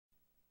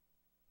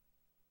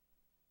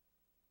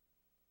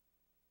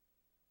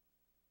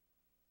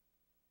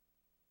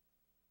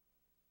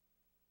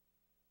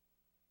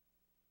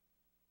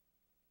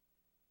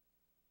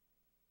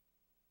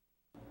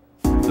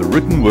The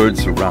written word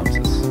surrounds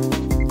us.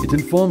 It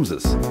informs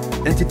us,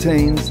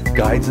 entertains,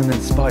 guides and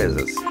inspires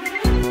us.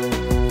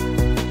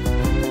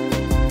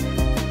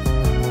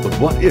 But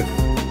what if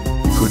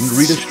you couldn't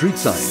read a street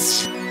sign?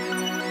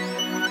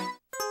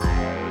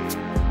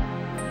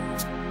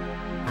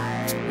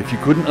 If you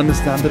couldn't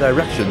understand the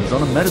directions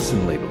on a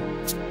medicine label?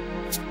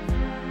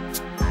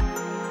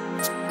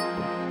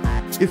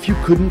 If you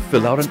couldn't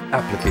fill out an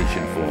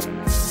application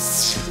form?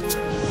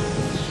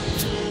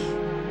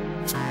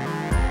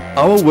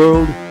 Our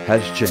world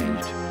has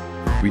changed.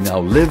 We now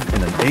live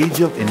in an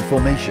age of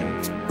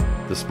information.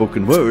 The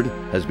spoken word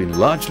has been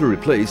largely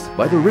replaced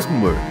by the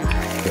written word.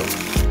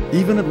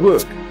 Even at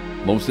work,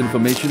 most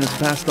information is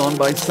passed on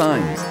by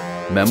signs,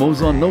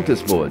 memos on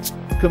notice boards,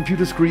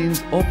 computer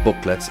screens or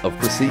booklets of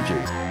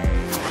procedures.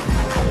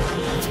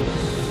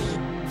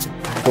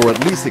 For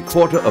at least a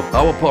quarter of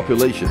our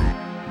population,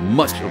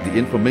 much of the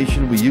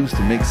information we use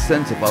to make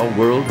sense of our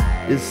world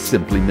is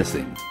simply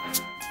missing.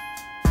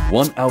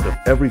 1 out of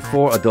every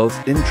 4 adults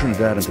in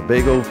Trinidad and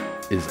Tobago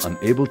is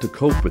unable to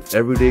cope with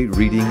everyday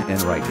reading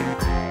and writing.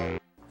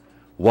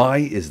 Why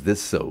is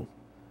this so?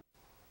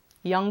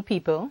 Young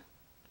people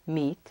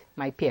meet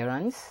my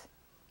parents,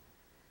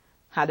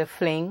 had a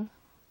fling.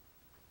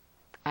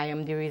 I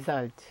am the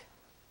result.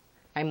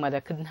 My mother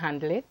couldn't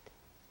handle it.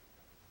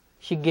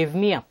 She gave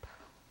me up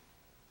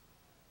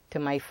to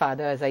my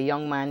father as a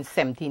young man,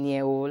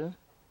 17-year-old.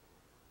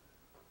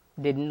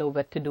 Didn't know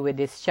what to do with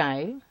this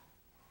child.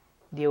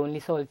 The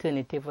only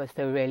alternative was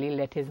to really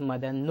let his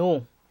mother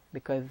know,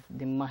 because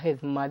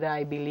his mother,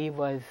 I believe,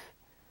 was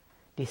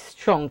the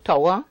strong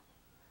tower,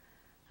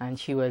 and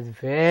she was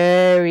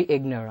very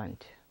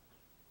ignorant.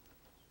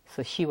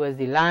 So she was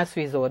the last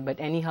resort,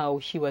 but anyhow,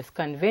 she was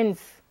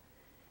convinced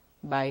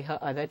by her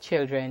other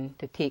children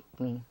to take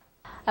me.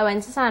 I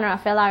went to San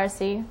Rafael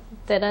RC,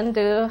 didn't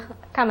do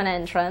common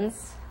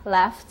entrance,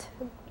 left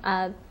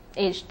at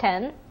age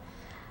 10.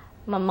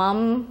 My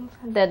mom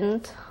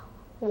didn't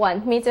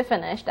want me to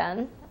finish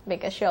then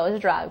because she always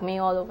dragged me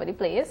all over the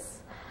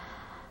place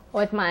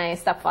with my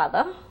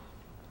stepfather.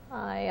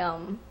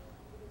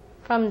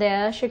 From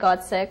there she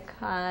got sick.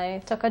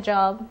 I took a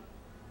job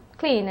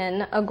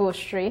cleaning a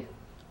grocery.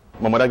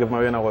 My mother gave me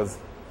when I was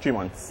 3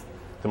 months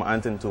to my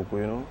aunt in Toko,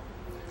 you know.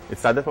 It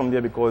started from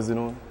there because, you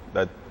know,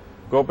 that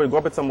grow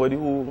up with somebody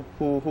who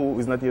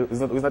is not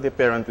your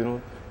parent, you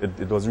know.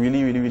 It was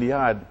really, really, really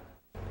hard.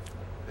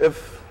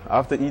 If I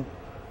have to eat,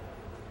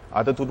 I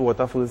have to do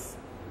water first,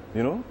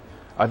 you know.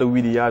 I had to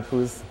weed the yard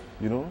first,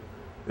 you know.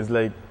 It's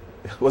like,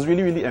 it was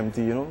really, really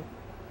empty, you know.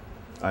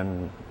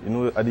 And, you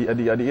know, at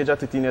the age of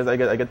 13 years, I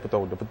get put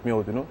out, they put me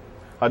out, you know.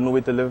 I had no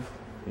way to live,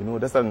 you know,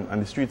 that's on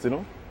the streets, you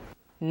know.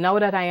 Now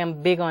that I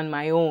am big on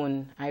my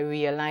own, I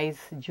realize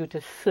due to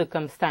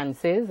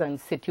circumstances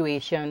and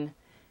situation,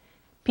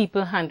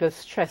 people handle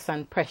stress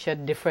and pressure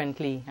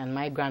differently. And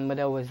my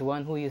grandmother was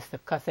one who used to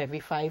cuss every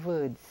 5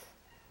 words.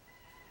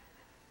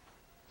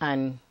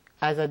 And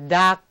as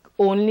a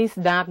only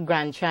dark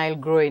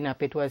grandchild growing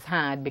up, it was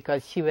hard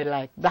because she would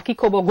like, Blackie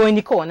Kobo, go in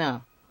the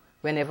corner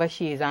whenever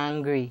she is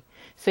angry.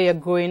 So you're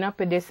growing up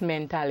with this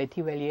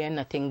mentality, well, you're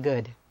nothing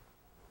good.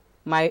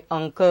 My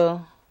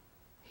uncle,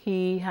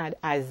 he had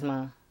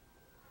asthma,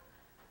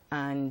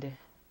 and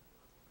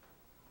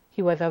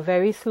he was a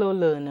very slow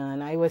learner,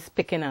 and I was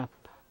picking up.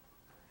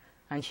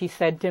 And she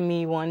said to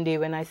me one day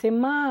when I said,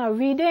 Ma,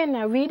 reading,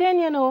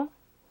 you know.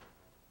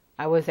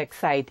 I was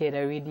excited.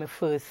 I read my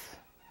first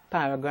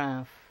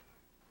paragraph.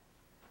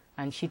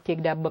 And she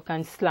take that book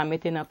and slam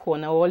it in a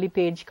corner. All the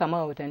page come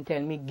out and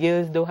tell me,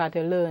 girls don't have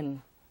to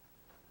learn.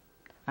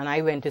 And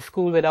I went to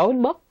school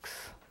without books.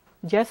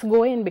 Just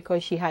go in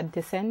because she had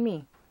to send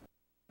me.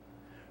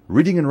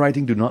 Reading and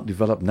writing do not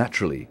develop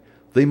naturally.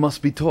 They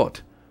must be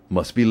taught,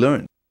 must be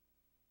learned.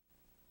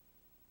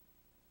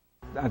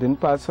 I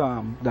didn't pass,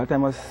 that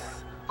time was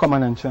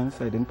common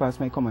entrance. I didn't pass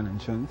my common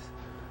entrance.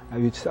 I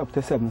reached up to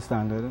 7th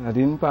standard. I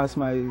didn't pass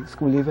my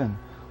school even.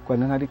 I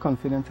didn't have the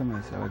confidence in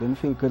myself. I didn't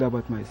feel good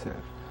about myself.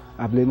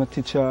 I blame my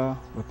teacher,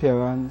 my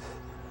parents.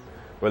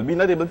 Well, being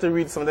not able to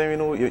read, sometimes, you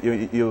know,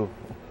 you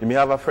may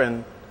have a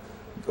friend,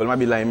 well, might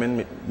be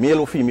lineman, male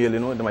or female, you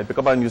know, they might pick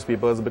up our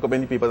newspapers, pick up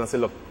any papers and say,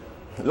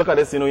 look at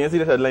this, you know, you see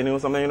this headline, you know,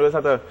 sometimes you just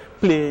have to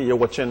play, you're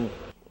watching.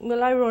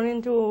 Well, I run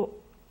into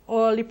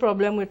all the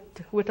problem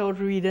without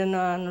reading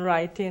and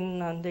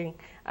writing and things.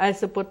 I used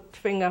to put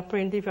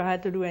fingerprint if I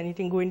had to do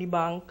anything, go in the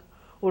bank,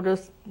 or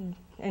just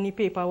any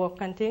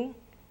paperwork and thing.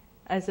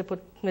 I used to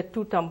put my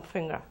 2 thumb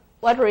finger.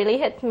 What really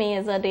hit me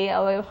is a day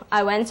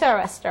I went to a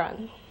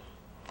restaurant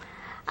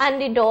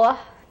and the door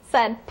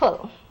said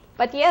pull.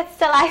 But yet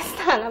still I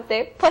stand up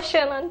there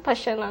pushing and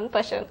pushing and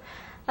pushing.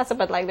 That's a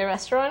bit like the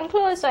restaurant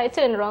closed, so I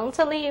turned around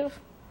to leave.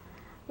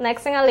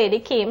 Next thing a lady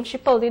came, she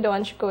pulled the door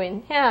and she go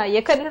in. Yeah,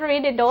 you couldn't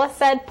read the door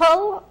said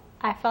pull?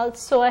 I felt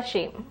so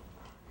ashamed.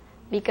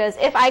 Because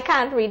if I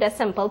can't read a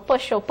simple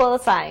push or pull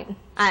sign,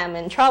 I am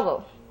in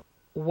trouble.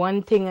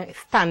 One thing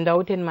stand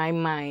out in my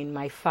mind,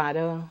 my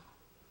father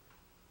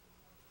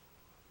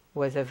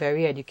was a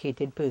very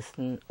educated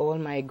person. All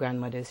my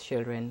grandmother's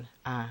children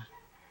are.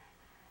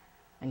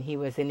 and he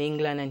was in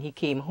England, and he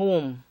came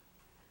home,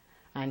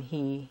 and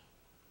he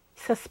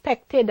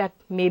suspected that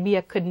maybe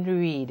I couldn't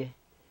read,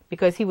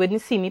 because he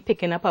wouldn't see me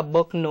picking up a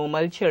book.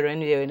 Normal children,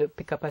 they would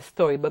pick up a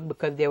storybook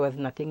because there was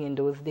nothing in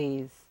those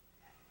days.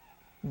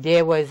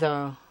 There was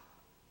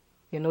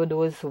you know,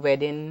 those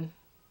wedding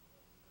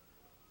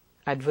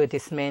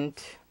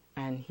advertisement,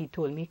 and he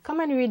told me, come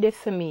and read this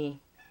for me.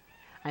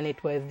 And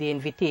it was the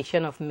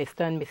invitation of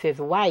Mr. and Mrs.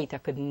 White. I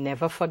could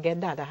never forget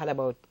that. I had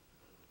about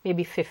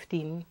maybe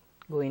 15,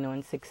 going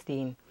on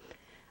 16.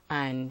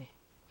 And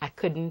I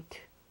couldn't.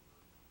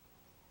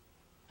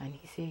 And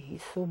he said,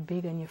 he's so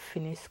big and you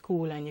finished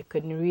school and you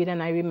couldn't read.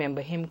 And I remember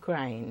him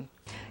crying.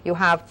 You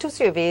have 2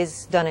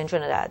 surveys done in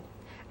Trinidad.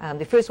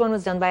 The first one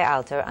was done by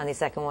ALTA and the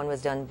second one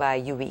was done by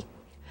UE.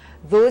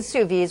 Those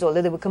surveys,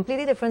 although they were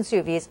completely different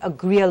surveys,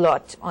 agree a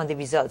lot on the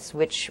results,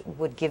 which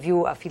would give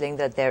you a feeling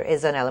that there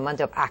is an element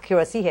of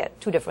accuracy here.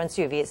 2 different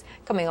surveys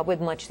coming up with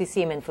much the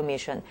same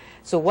information.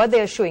 So what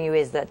they're showing you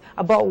is that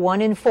about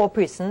 1 in 4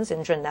 persons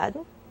in Trinidad,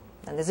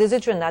 and this is a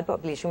Trinidad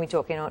population we're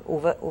talking about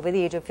over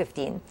the age of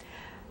 15,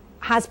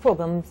 has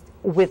problems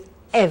with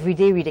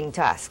everyday reading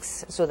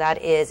tasks. So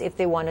that is, if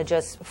they want to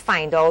just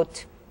find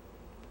out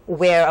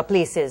where a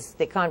place is,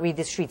 they can't read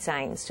the street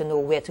signs to know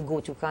where to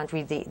go to, can't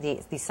read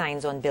the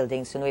signs on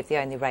buildings to know if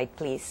they're in the right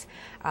place.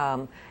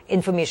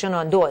 Information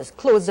on doors,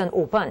 closed and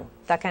open,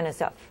 that kind of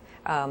stuff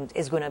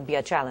is going to be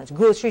a challenge.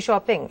 Grocery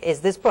shopping,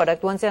 is this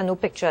product, once there are no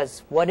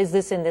pictures, what is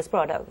this in this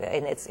product,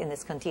 in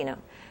its container?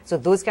 So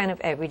those kind of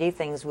everyday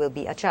things will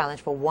be a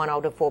challenge for 1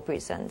 out of 4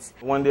 persons.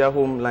 One day at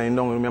home, lying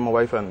down with me and my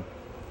wife, and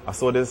I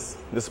saw this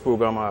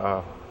program,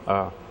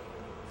 I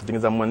think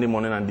it's a Monday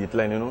morning and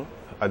Dateline, you know,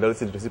 adult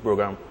literacy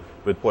program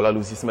with Paula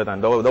Lucy Smith,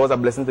 and that was a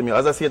blessing to me.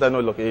 As I see it, I know,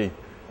 look, hey,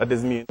 that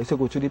is me. I used to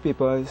go through the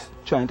papers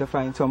trying to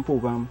find some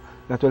program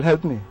that will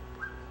help me,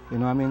 you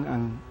know what I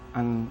mean?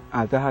 And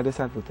ALTA had this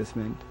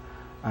advertisement,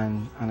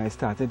 and I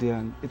started there,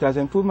 and it has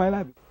improved my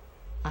life.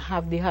 I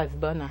have the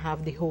husband, I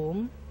have the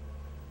home,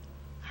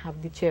 I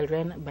have the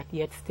children, but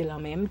yet still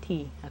I'm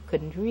empty. I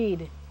couldn't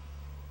read.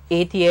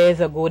 8 years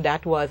ago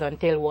that was,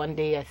 until one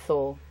day I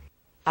saw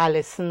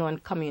Alison on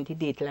Community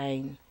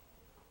Dateline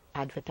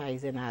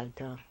advertising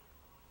ALTA.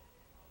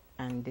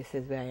 And this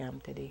is where I am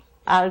today.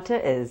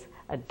 ALTA is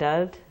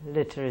Adult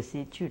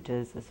Literacy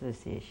Tutors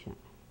Association.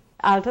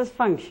 ALTA's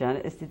function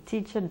is to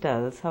teach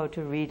adults how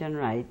to read and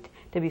write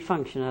to be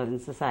functional in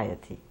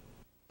society.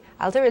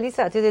 ALTA really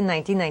started in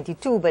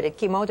 1992, but it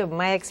came out of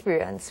my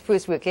experience,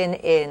 first working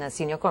in a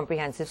senior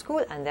comprehensive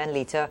school and then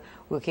later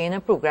working in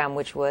a program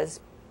which was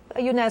a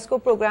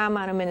UNESCO program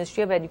and a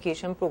Ministry of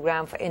Education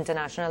program for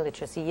International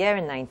Literacy Year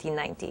in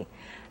 1990.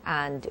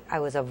 And I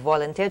was a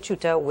volunteer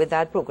tutor with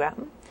that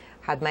program.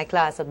 Had my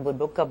class at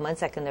Woodbrook Government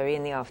Secondary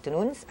in the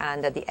afternoons,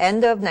 and at the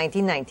end of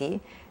 1990,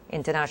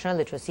 International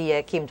Literacy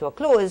Year came to a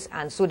close,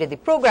 and so did the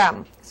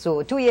program.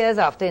 So 2 years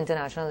after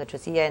International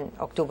Literacy Year in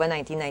October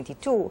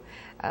 1992,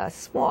 a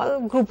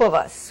small group of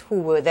us,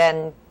 who were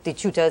then the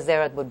tutors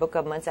there at Woodbrook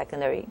Government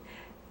Secondary,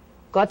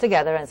 got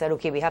together and said,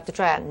 okay, we have to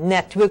try and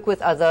network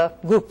with other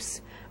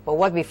groups. But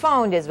what we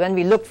found is when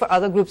we looked for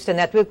other groups to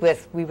network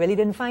with, we really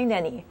didn't find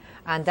any.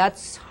 And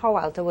that's how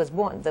ALTA was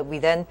born, that we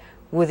then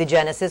were the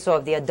genesis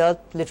of the Adult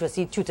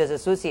Literacy Tutors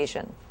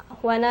Association.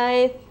 When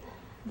I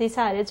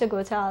decided to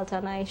go to ALTA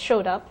and I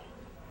showed up,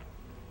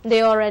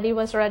 they already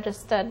was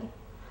registered.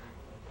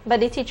 But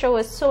the teacher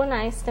was so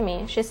nice to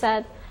me. She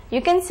said,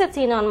 you can sit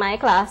in on my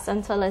class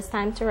until it's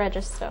time to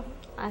register.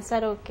 I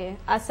said, okay.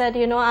 I said,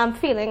 you know, I'm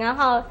feeling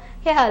how,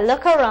 yeah,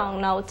 look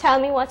around now. Tell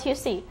me what you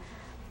see.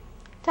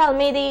 Tell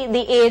me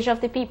the age of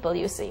the people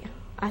you see.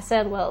 I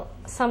said, well,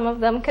 some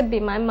of them could be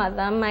my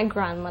mother, my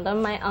grandmother,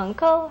 my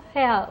uncle.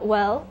 Yeah,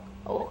 well,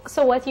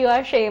 so what you are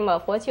ashamed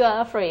of, what you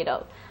are afraid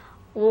of,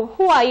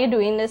 who are you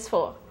doing this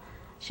for?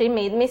 She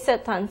made me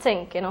sit and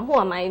think, you know, who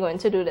am I going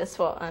to do this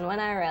for? And when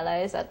I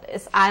realized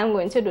that I am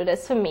going to do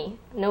this for me,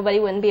 nobody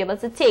wouldn't be able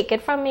to take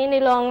it from me in the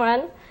long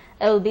run.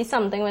 It will be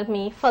something with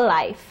me for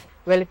life.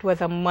 Well, it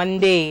was a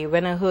Monday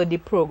when I heard the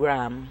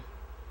program,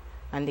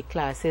 and the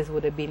classes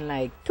would have been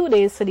like 2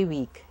 days for the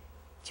week,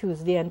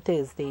 Tuesday and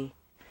Thursday,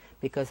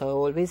 because I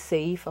always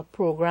say if a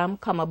program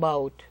come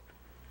about,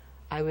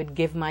 I would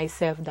give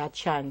myself that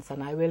chance,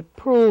 and I will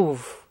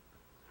prove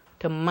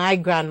to my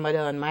grandmother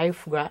and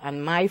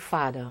my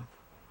father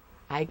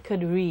I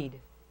could read.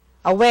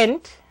 I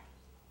went,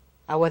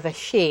 I was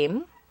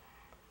ashamed,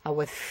 I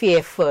was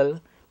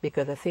fearful,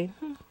 because I said,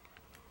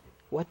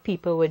 what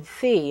people would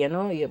say, you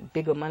know, you're a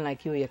big woman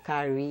like you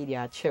can't read, you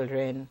have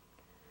children.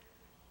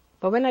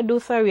 But when I do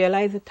so, I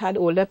realized it had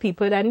older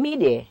people than me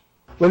there.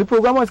 Well, the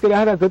program was good. I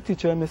had a good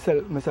teacher,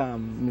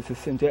 Mrs.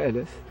 Cynthia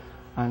Ellis,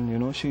 and you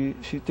know, she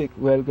take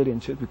well good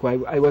interest,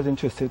 because I was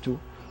interested too.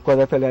 Because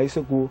I tell her I used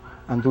to go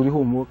and do the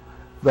homework,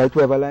 write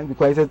whatever line,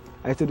 because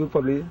I used to do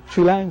probably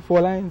 3 lines,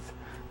 4 lines,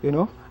 you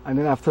know, and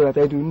then after that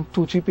I do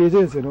 2, 3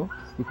 pages, you know,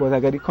 because I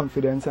get the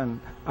confidence, and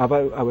I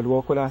would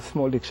work with a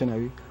small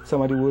dictionary.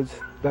 Some of the words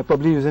that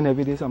probably using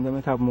every day, sometimes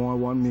it have more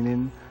one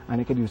meaning, and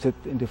you could use it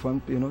in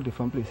different, you know,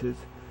 different places.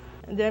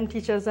 Them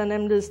teachers and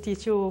them just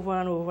teach you over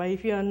and over.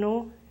 If you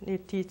know, They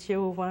teach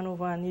you over and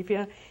over. And if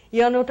you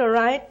don't know how to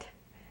write,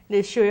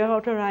 they show you how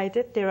to write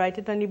it. They write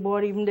it on the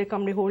board. Even they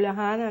hold your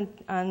hand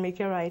and make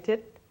you write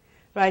it.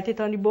 Write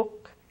it on the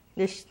book.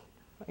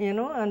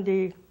 And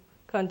they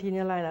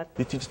continue like that.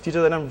 The teachers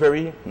are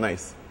very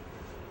nice.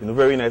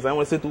 Very nice. I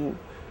want to say too,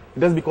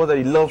 that's because of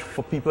the love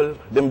for people,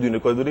 them doing it,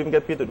 because they don't even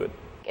get paid to do it.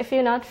 If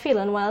you're not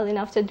feeling well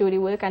enough to do the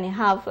work and you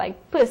have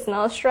like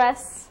personal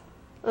stress,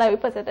 like we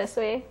put it this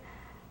way,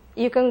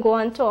 you can go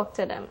and talk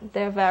to them.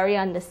 They're very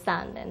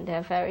understanding.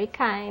 They're very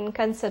kind,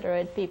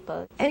 considerate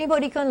people.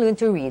 Anybody can learn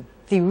to read.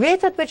 The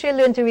rate at which they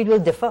learn to read will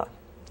differ.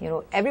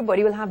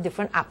 Everybody will have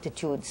different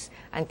aptitudes.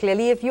 And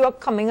clearly, if you are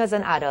coming as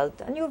an adult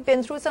and you've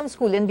been through some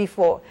schooling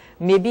before,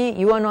 maybe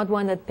you are not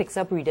one that picks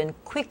up reading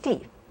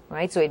quickly,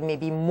 right? So it may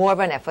be more of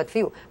an effort for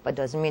you, but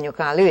doesn't mean you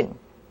can't learn.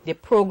 The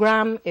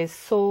program is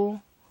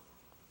so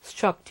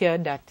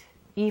structured that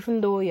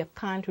even though you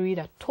can't read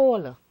at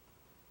all,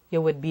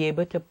 you would be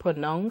able to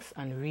pronounce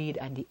and read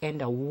at the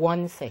end of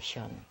one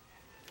session.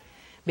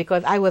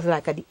 Because I was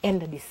like at the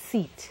end of the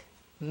seat,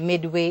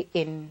 midway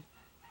in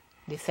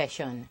the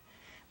session.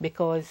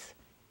 Because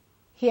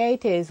here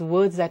it is,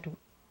 words that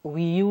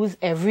we use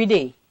every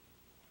day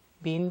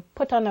being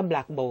put on a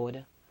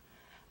blackboard.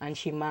 And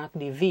she marked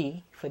the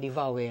V for the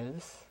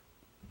vowels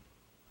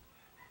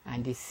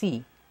and the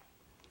C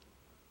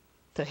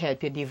to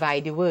help you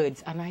divide the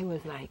words. And I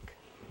was like,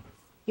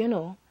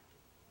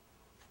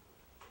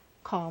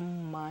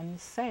 common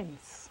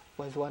sense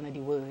was one of the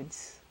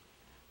words.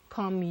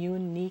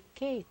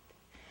 Communicate.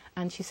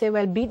 And she said,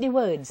 well, beat the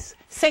words.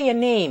 Say your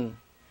name.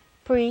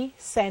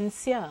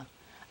 Presencia.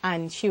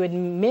 And she would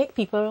make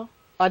people,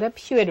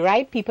 she would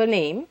write people's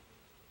name,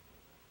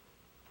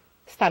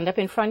 stand up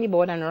in front of the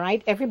board and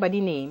write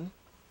everybody's name.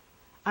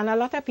 And a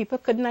lot of people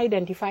couldn't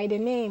identify the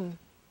name.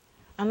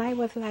 And I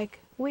was like,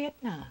 wait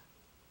now.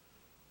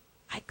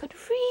 I could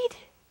read.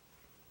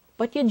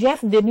 But you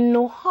just didn't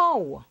know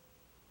how.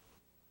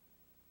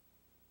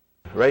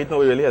 Right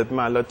now, it really helped me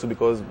a lot too,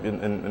 because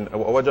in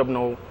our job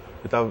now,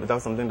 it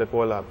have something they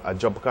call a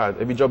job card.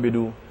 Every job you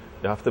do,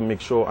 you have to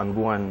make sure and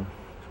go and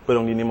put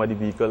on the name of the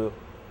vehicle,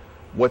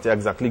 what you're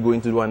exactly going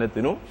to do on it,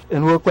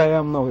 In work where I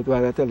am now, it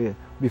was I tell you,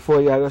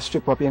 before you had a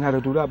strip up, you had to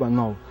do that, but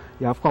now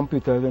you have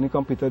computers. When the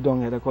computer down,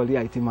 you have to call the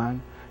IT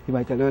man. He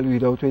might tell you, well,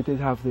 read out what it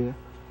have there.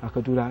 I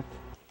could do that.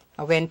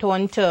 I went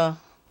on to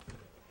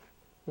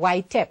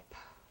YTEP.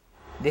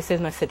 This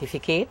is my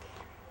certificate.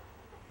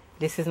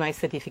 This is my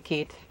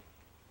certificate.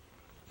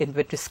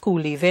 With the school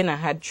leaving, I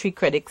had 3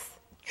 credits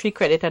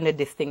and a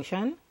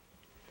distinction.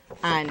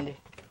 And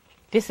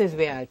this is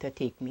where ALTA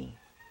take me.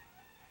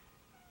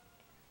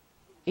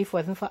 If it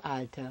wasn't for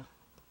ALTA,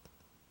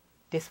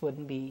 this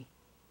wouldn't be.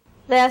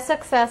 There's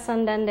success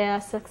and then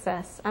there's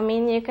success. I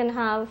mean, you can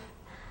have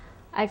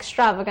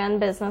extravagant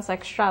business,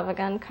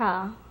 extravagant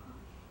car,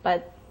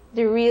 but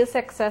the real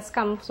success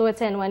comes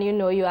within when you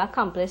know you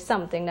accomplished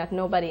something that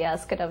nobody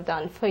else could have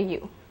done for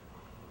you.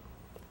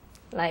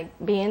 Like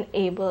being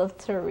able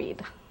to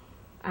read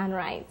and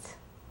write.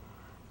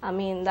 I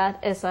mean,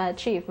 that is an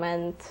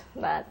achievement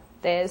that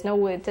there is no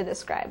word to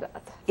describe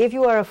that. If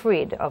you are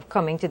afraid of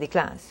coming to the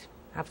class,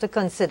 you have to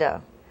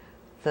consider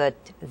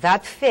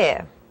that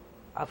fear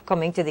of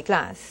coming to the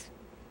class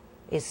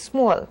is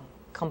small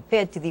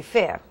compared to the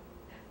fear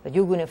that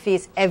you're going to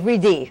face every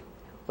day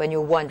when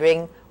you're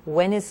wondering,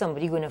 when is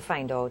somebody going to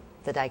find out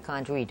that I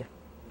can't read?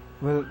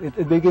 Well,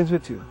 it begins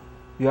with you.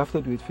 You have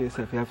to do it for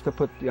yourself. You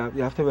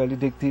have to really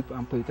dig deep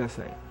and put it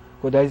aside.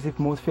 Because that is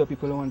the most fear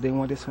people want. They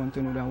want this one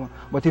to know that one.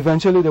 But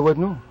eventually they would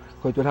know.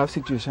 Because it will have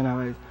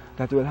situation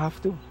that you will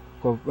have to.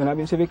 Because when I've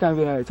been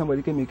saying,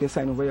 somebody can make a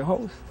sign over your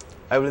house.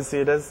 I will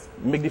say that's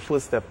make the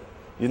first step,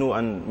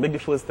 and make the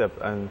first step.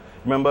 And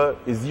remember,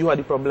 it's you are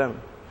the problem.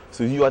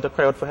 So you have to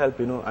cry out for help,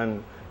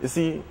 And you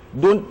see,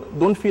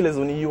 don't feel as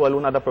only you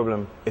alone are the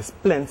problem. It's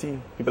plenty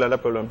people are the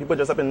problem. People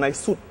just have a nice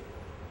suit,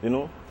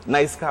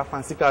 nice car,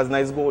 fancy cars,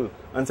 nice goal,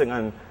 and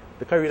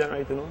they carry that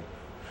right,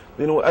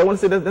 I want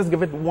to say let's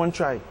give it one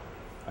try,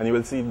 and you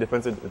will see the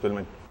difference it will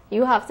make.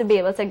 You have to be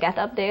able to get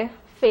up there,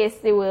 face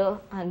the world,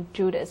 and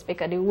do this,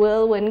 because the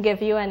world wouldn't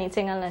give you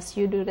anything unless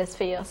you do this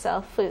for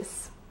yourself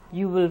first.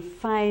 You will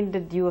find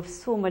that you have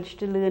so much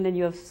to learn and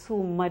you have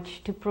so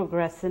much to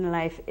progress in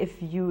life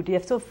you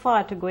have so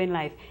far to go in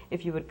life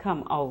if you would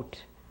come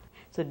out.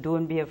 So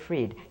don't be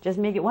afraid. Just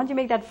make it. Once you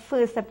make that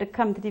first step to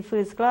come to the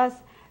first class,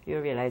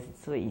 you'll realize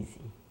it's so easy.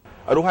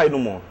 I don't hide no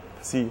more.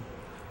 See,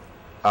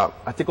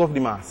 I take off the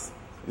mask.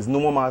 There's no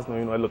more mask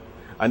now,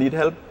 I need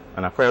help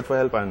and I cry out for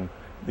help, and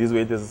this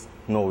way it is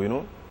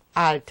no,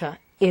 ALTA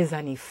is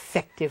an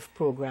effective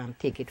program,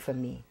 take it from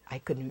me. I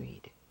couldn't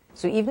read.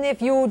 So even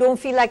if you don't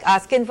feel like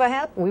asking for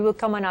help, we will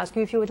come and ask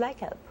you if you would like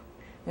help.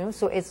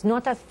 So it's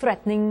not a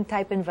threatening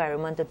type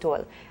environment at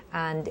all.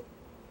 And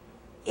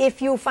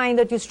if you find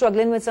that you're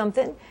struggling with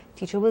something,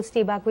 teacher will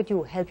stay back with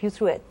you, help you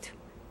through it.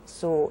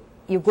 So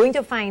you're going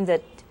to find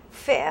that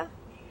fear,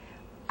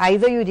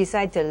 either you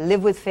decide to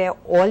live with fear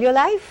all your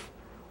life,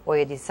 or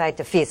you decide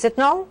to face it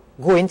now,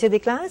 go into the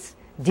class,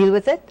 deal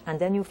with it, and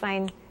then you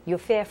find you're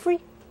fear-free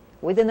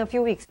within a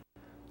few weeks.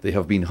 There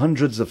have been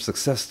hundreds of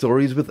success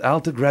stories with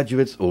ALTA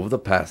graduates over the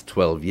past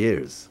 12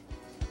 years.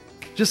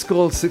 Just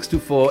call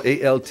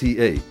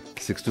 624-ALTA,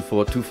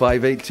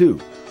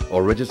 624-2582,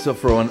 or register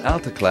for an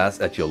ALTA class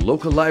at your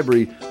local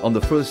library on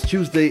the first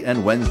Tuesday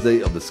and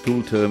Wednesday of the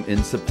school term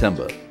in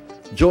September.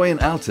 Join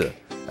ALTA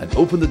and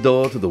open the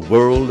door to the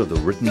world of the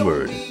written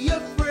word.